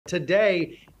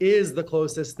today is the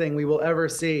closest thing we will ever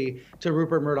see to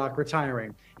Rupert Murdoch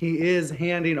retiring. He is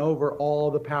handing over all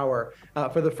the power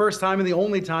for the first time and the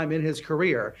only time in his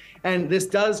career. And this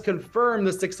does confirm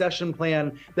the succession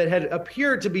plan that had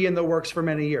appeared to be in the works for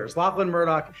many years. Lachlan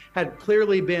Murdoch had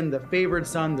clearly been the favored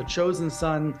son, the chosen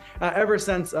son, ever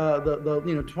since the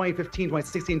 2015,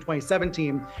 2016,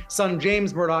 2017. Son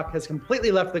James Murdoch has completely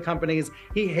left the companies.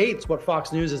 He hates what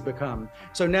Fox News has become.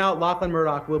 So now Lachlan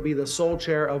Murdoch will be the sole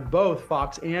chair of both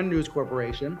Fox and News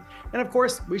Corporation. And of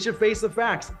course, we should face the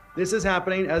facts. This is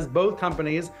happening as both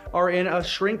companies are in a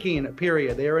shrinking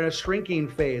period. They are in a shrinking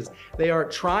phase. They are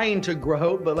trying to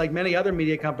grow, but like many other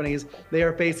media companies, they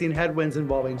are facing headwinds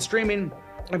involving streaming,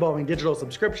 involving digital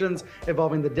subscriptions,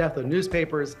 involving the death of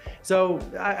newspapers. So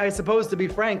I suppose, to be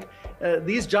frank,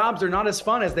 these jobs are not as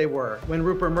fun as they were when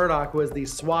Rupert Murdoch was the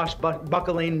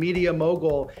swashbuckling media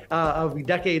mogul of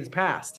decades past.